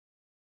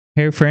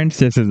Hey friends,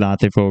 this is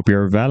Latif. Hope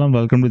you're well and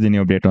welcome to the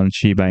new update on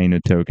SHIBA INU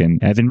token.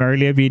 As in my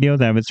earlier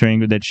videos, I was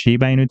showing you that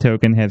SHIBA INU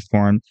token has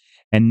formed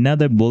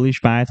another bullish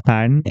bias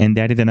pattern, and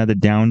that is another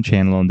down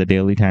channel on the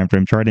daily time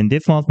frame chart. And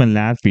this was my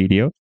last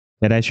video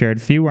that I shared a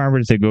few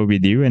hours ago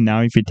with you. And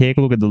now if you take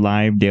a look at the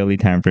live daily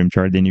time frame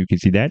chart, then you can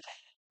see that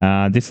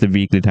this is the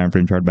weekly time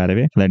frame chart, by the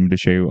way. Let me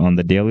just show you on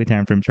the daily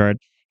time frame chart.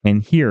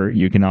 And here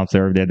you can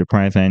observe that the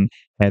price line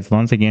has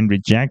once again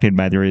rejected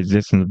by the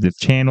resistance of this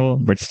channel,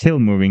 but still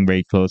moving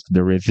very close to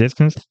the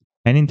resistance.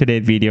 And in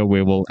today's video,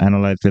 we will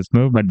analyze this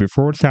move. But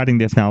before starting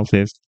this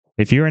analysis,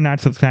 if you are not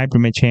subscribed to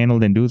my channel,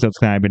 then do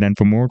subscribe it. And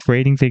for more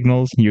trading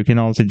signals, you can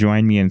also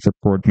join me and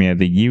support me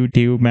as a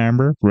YouTube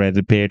member or as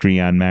a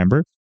Patreon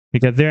member,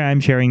 because there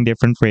I'm sharing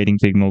different trading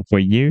signals for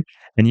you.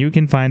 And you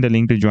can find the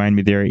link to join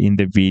me there in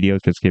the video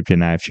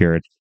description I've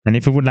shared. And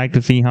if you would like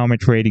to see how my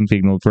trading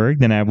signals work,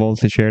 then I've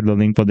also shared the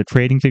link for the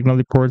trading signal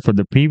report for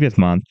the previous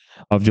month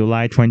of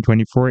July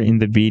 2024 in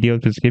the video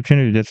description.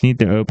 You just need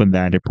to open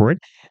that report.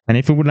 And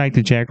if you would like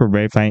to check or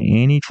verify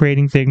any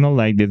trading signal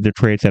like this, the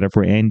trade setup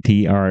for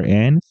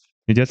NTRN,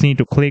 you just need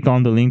to click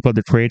on the link for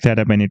the trade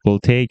setup and it will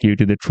take you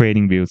to the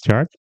trading views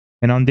chart.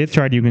 And on this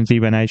chart, you can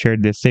see when I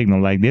shared this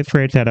signal, like this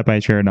trade setup I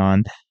shared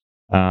on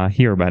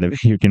here, by the way,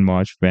 you can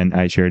watch when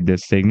I shared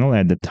this signal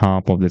at the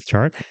top of this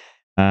chart.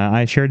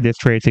 I shared this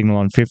trade signal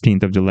on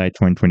 15th of July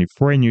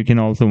 2024, and you can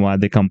also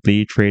watch the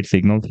complete trade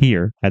signal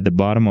here at the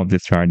bottom of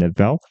this chart as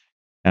well.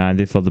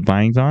 This was the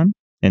buying zone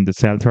and the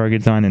sell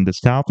target zone and the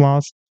stop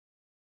loss.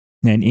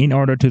 And in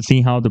order to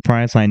see how the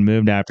price line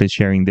moved after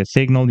sharing this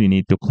signal, you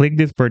need to click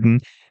this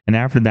button, and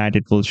after that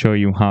it will show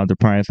you how the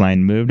price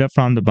line moved up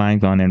from the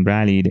buying zone and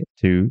rallied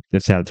to the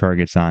sell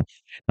target zone.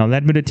 Now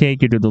let me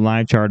take you to the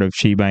live chart of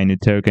SHIBA INU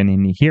token,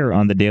 and here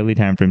on the daily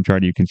time frame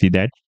chart you can see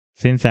that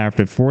since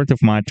after 4th of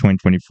March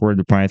 2024,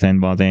 the price line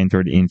was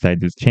entered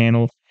inside this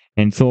channel,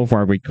 and so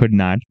far we could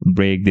not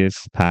break this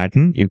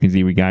pattern. You can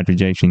see we got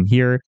rejection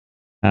here,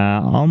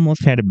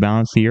 almost had a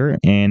bounce here,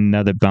 and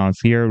another bounce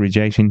here,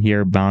 rejection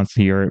here, bounce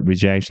here,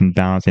 rejection,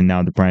 bounce, and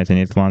now the price line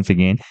is once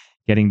again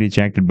getting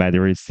rejected by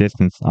the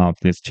resistance of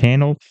this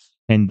channel.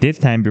 And this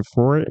time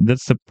before the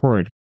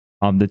support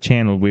of the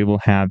channel, we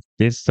will have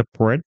this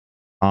support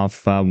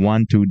of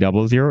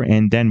 1200,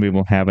 and then we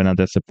will have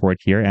another support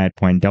here at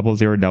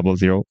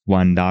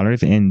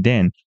 $0.00001, and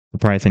then the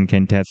price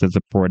can test the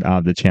support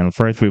of the channel.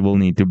 First, we will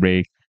need to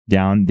break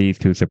down these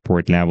two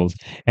support levels,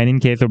 and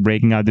in case of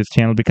breaking out this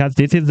channel, because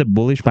this is a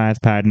bullish bias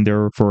pattern,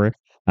 therefore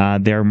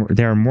there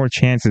are more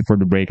chances for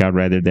the breakout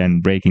rather than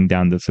breaking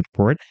down the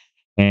support.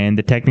 And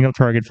the technical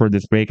target for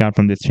this breakout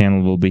from this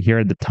channel will be here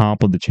at the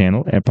top of the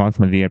channel,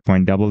 approximately at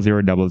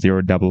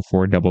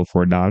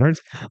 $0.0004444.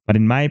 But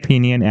in my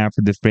opinion,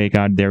 after this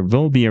breakout, there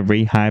will be a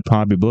very high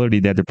probability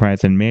that the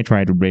price may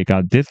try to break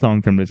out this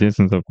long-term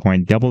resistance of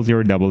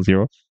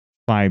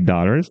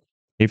 $0.00005.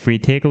 If we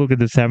take a look at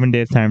the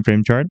 7-day time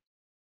frame chart,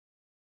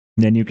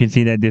 then you can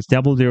see that this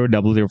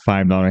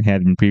 $0.00005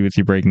 has been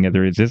previously breaking at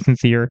the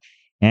resistance here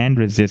and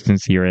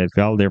resistance here as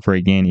well. Therefore,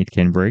 again, it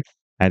can break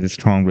as a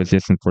strong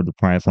resistance for the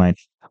price line.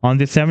 On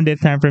the 7-day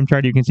time frame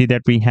chart, you can see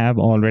that we have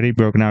already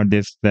broken out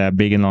this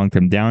big and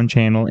long-term down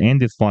channel and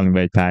this falling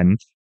wedge pattern.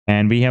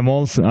 And we have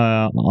also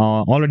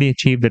already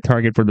achieved the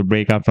target for the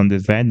breakout from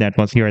this wedge that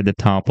was here at the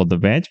top of the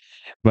wedge.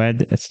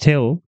 But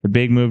still, the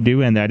big move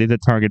due, and that is the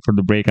target for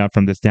the breakout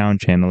from this down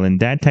channel. And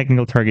that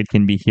technical target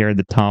can be here at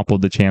the top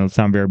of the channel,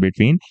 somewhere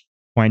between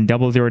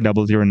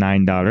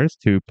 $0.00009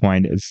 to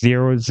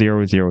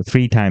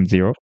 $0.0003 times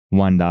 0,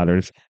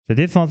 $1. So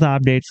this was the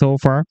update so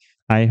far.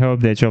 I hope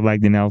that you've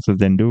liked the analysis.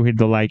 Then do hit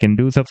the like and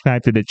do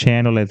subscribe to the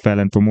channel as well.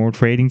 And for more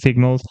trading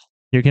signals,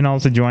 you can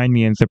also join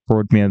me and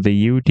support me as a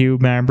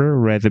YouTube member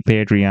or as a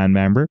Patreon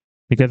member,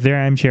 because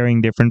there I'm sharing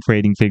different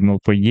trading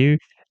signals for you.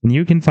 And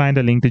you can find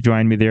a link to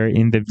join me there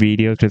in the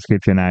video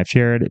description I've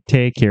shared.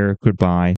 Take care. Goodbye.